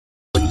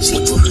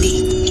What you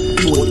need?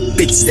 More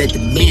bitches at the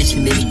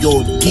mansion than they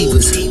all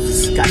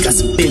divas. Got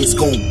some bands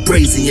going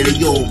brazen, yeah,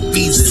 they all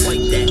visas.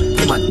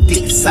 Put my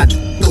dick inside the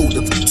throat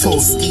of a tall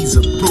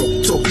skeezer.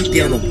 Broke, talking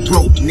down on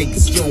broke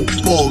niggas, you don't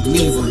ball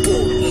neither.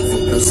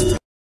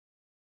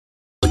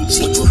 What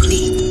you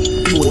need?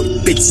 More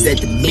bitches at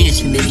the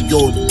mansion than they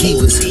all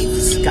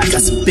divas. Got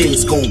some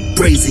bands going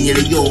brazen, yeah,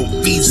 they all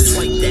visas.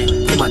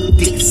 Put my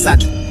dick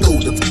inside the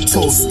throat of a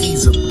tall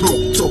skeezer.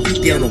 Broke,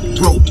 talking down on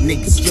broke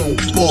niggas, you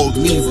don't ball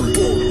neither.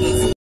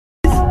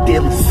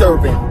 Daily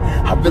serving,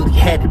 I really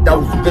had it, I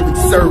was really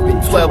serving.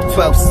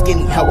 12-12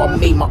 skinny, how I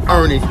made my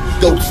earnings.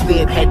 Dope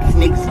slam had these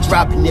niggas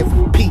dropping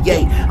every PA.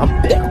 I'm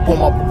back on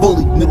my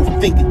bully, middle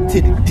finger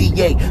to the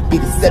DA. Be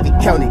the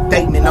 7-count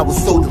indictment, I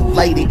was so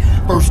delighted.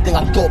 First thing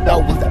I thought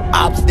about was the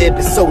ops, they'd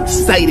been so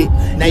excited.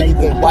 Now you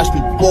gon' watch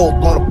me walk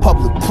on a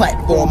public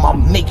platform. I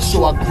make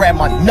sure I grab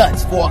my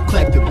nuts before I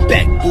clap the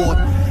backboard.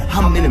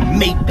 I'm in a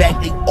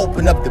Maybach, they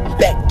open up the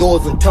back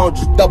doors and turn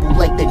just double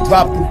like that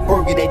drive-through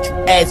burger that you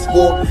asked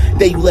for.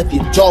 Then you left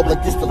your job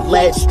like this the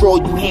last straw.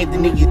 You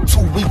handed in your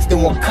 2 weeks,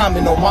 then one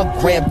comment on my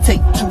gram.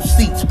 Take 2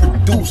 seats,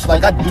 produce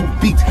like I do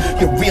beats.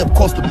 Your rib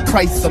cost the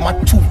price of my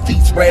 2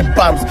 feet. Red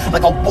bottles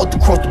like I walked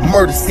across the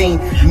murder scene.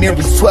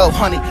 Mirrors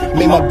 1200,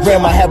 made my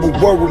grandma have a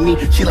word with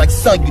me. She like,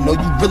 son, you know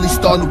you really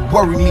starting to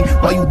worry me.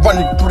 Why you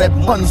running through that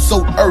money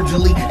so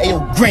urgently? Ayo,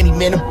 granny,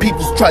 man, them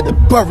peoples tried to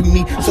bury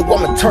me. So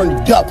I'ma turn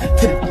it up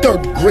to the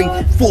 3rd degree,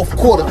 4th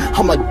quarter.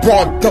 I'm like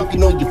Braun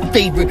dumping on your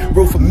favorite.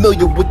 Real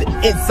familiar with the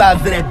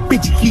insides of that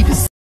bitch you keep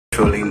it.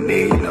 Truly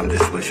need, I'm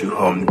just wish you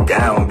hold me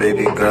down,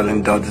 baby girl,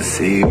 and don't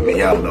deceive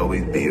me. I'll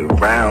always be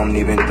around,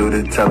 even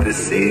through the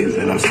toughest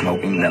season. I'm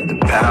smoking up the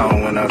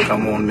pound when I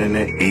come on in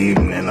the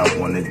evening. I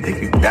wanna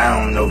take you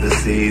down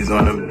overseas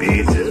on the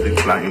beaches. We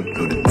flying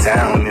through the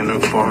town in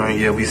the foreign,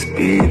 yeah, we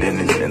speeding.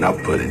 And then I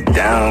put it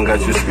down, got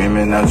you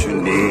screaming out you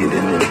need it.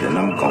 And then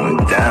I'm going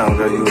down,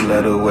 girl, you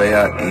let the way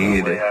I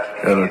eat it.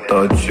 Girl, I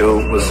thought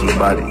you was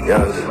somebody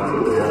else.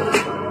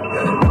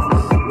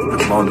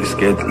 I'm only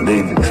scared to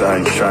leave it, cause I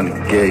ain't trying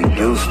to get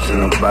used to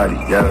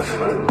nobody else.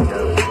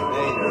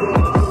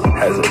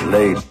 As a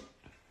lady.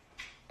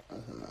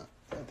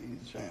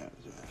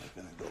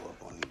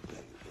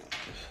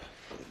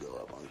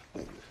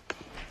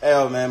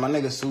 Hey, man, my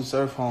nigga Sue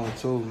Surf home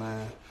too,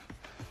 man.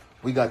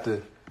 We got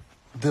the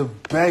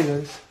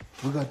bangers.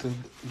 We got the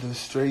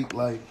straight,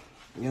 like,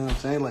 you know what I'm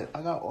saying? Like,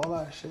 I got all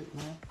that shit,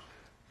 man.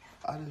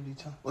 I just be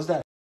telling. What's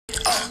that?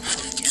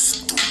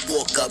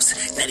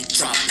 Walk-ups, now they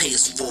try to pay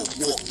us for a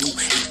walk-through.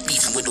 Ain't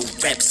beefing with no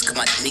rappers, cause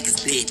my niggas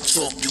dead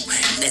chalk you.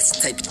 And that's the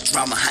type of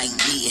drama I ain't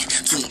needing.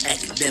 Between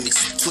academics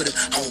and Twitter,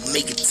 I don't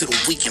make it to the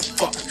weekend.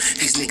 Fuck,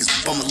 these niggas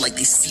bumming like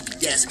they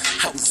CBS.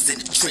 I was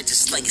in the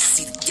trenches slanging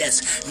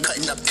CDS.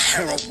 Cutting up the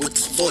heroin with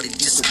the Lord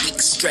just so we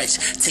can stretch.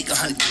 Take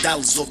 $100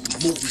 off the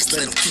movies,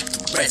 let them keep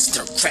the rest.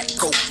 Turn crack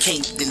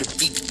cocaine in the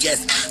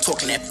VBS.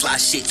 Talking that fly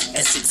shit,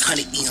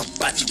 S600 eating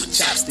hibachi with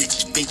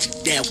chopsticks. You bend you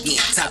down,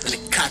 we ain't top in the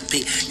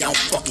cockpit. Y'all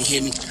don't fucking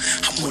hear me.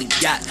 I'm on a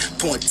yacht,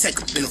 pouring tech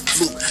up in a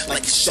fluke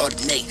like a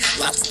Chardonnay.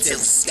 Lobster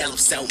tails and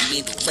scallops out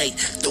me in the lake.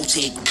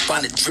 Dolce and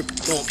Gabbana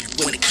dripping on me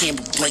when the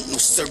camera blank. No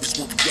service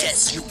will be that,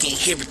 so you can't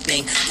hear a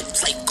thing. The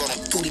plate got on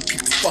booty,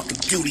 people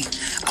fucking beauty.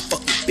 I fuck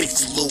with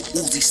bitches, a little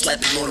Uzi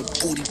slapping on her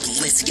booty.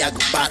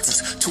 Balenciaga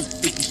boxes,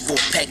 $250 for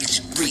a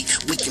package of brie.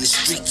 Week in the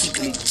street,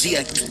 keeping it G,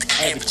 I get the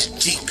average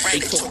G.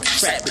 They talk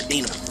trap, but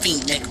they ain't a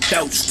fiend that can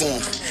vouch for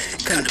 'em.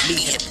 Come to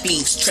me, had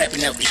fiends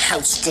trapping out the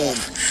house for 'em.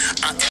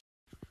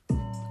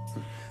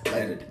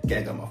 Later, the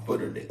gag on my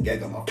foot, or the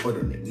gag on my foot,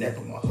 or the neck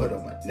on my hood,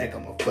 on my neck,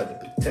 I'ma flood up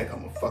the tech,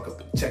 I'ma fuck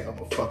up a check,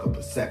 I'ma fuck up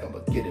a sack, I'ma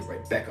get it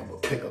right back, I'ma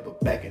pick up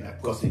a back, and I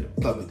go see the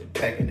plug with the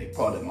pack, and they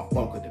part of my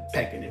funk with the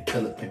pack, and they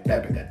fill up in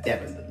fabric, I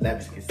dab in the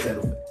lavish, can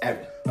settle for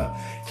average,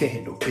 can't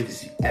hit no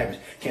bitches, she average,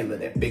 can't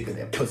let that big of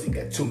that pussy,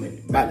 got too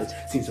many mileage,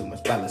 seen so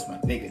much balance, my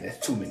nigga,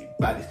 that's too many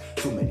bodies,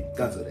 too many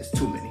guns, so that's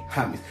too many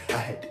homies, I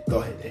had to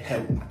go head to hell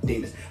with my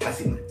demons, I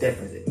see my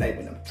difference at night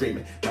when I'm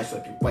dreaming, might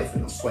swipe your wife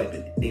and I'm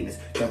swiping the demons,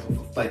 jumping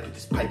for fight with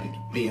this pipe and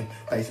get beam,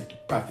 face at the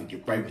profit,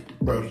 get right with the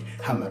brody,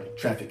 I'm out of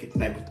traffic at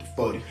night with the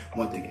 40,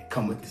 one thing that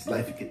come with this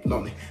life, it get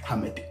lonely,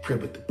 I'm at the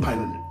crib with the pint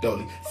on the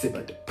dolly, sip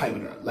at the pipe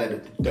and I light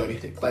up the dirty,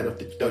 take light off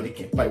the dirty,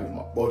 can't fight with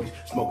my bodies,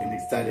 smoking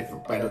excited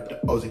for right out the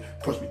Ozy,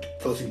 push me too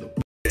close, look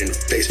in the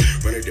face,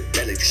 running the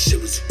back like this shit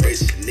was a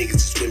race, niggas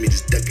just with me,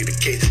 just duck in the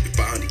case, we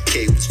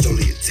 500K, was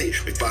only a tape,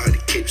 we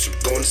 500K, so I'm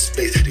going to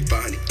space, they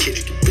 500K,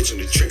 you can bitch on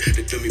the train,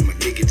 they feel me, my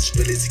nigga, this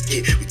real as a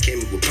kid, we came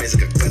in with pints,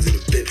 I got guns in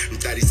the lip, them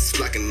daddies is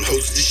flocking and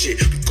hoes this shit,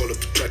 we call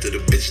up the track to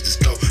the bitches just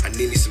go, I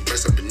need me some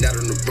rest, I've been out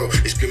on the road,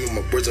 they screaming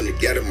my words on the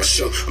gate of my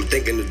show, I'm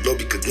thanking the Lord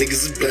because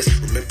niggas is blessed,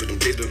 remember them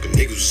days when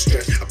niggas was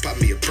stressed, I pop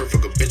me a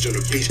perfect a bitch on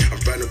the beach,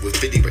 I'm riding with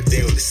 50 right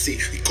there on the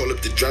seat, we call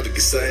up the driver,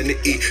 get something to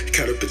eat,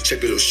 count up a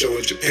check, it'll show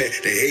in Japan,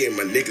 they hating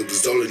my nigga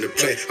was all in the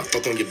plan, I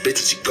fuck on your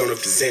bitch and she gone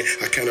off the Zan,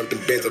 I count up the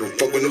bands, I don't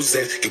fuck with no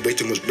Zans, get way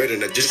too much bread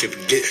and I just can't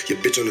forget, your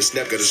bitch on the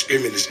snap got her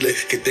screaming it's lit,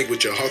 can't think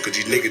with your heart cause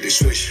these niggas they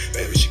switch,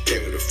 baby she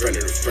came with a friend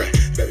of a friend,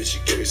 baby she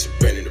gave me some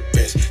brand in the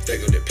bench, they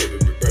go that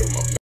paper, but bro,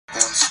 my on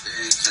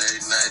stage,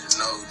 every night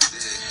and all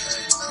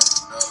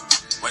day,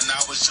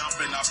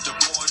 Jumping off the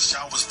porch,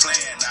 I was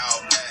playing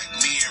out back.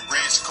 Me and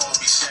RetcH,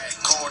 Kobe,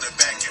 Shaq,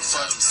 quarterbacking for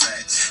them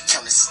sacks.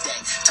 Count a stack,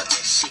 talk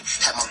that shit,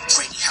 have my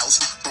granny house.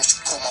 Don't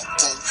call my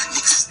phone,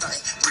 niggas stunt,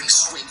 bring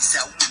swings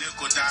out.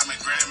 Nickel, diamond,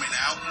 gramming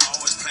out,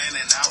 always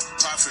planning out.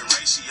 Profit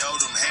ratio,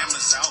 them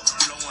hammers out,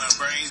 blowing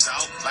brains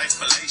out like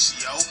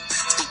fellatio.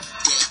 Think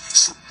dead,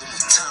 shoot one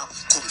more time,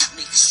 call this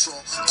nigga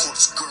strong, call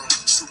this girl,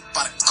 shoot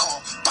by the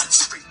car, by the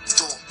straight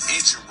door.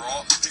 Engine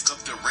raw, pick up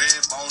the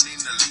red bone in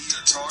the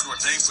leotard, one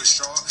thing for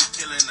sure,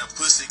 killing the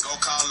pussy, go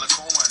call the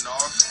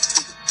coroner.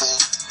 Think of ball,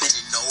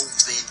 bending over,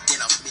 and then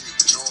I'm in the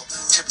jaw.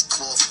 Cherry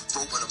cloth,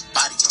 roll with a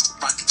body, I'm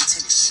rocking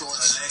tennis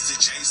shorts.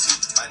 Elected JC,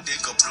 my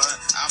dick a blunt,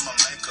 I'ma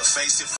make her face it.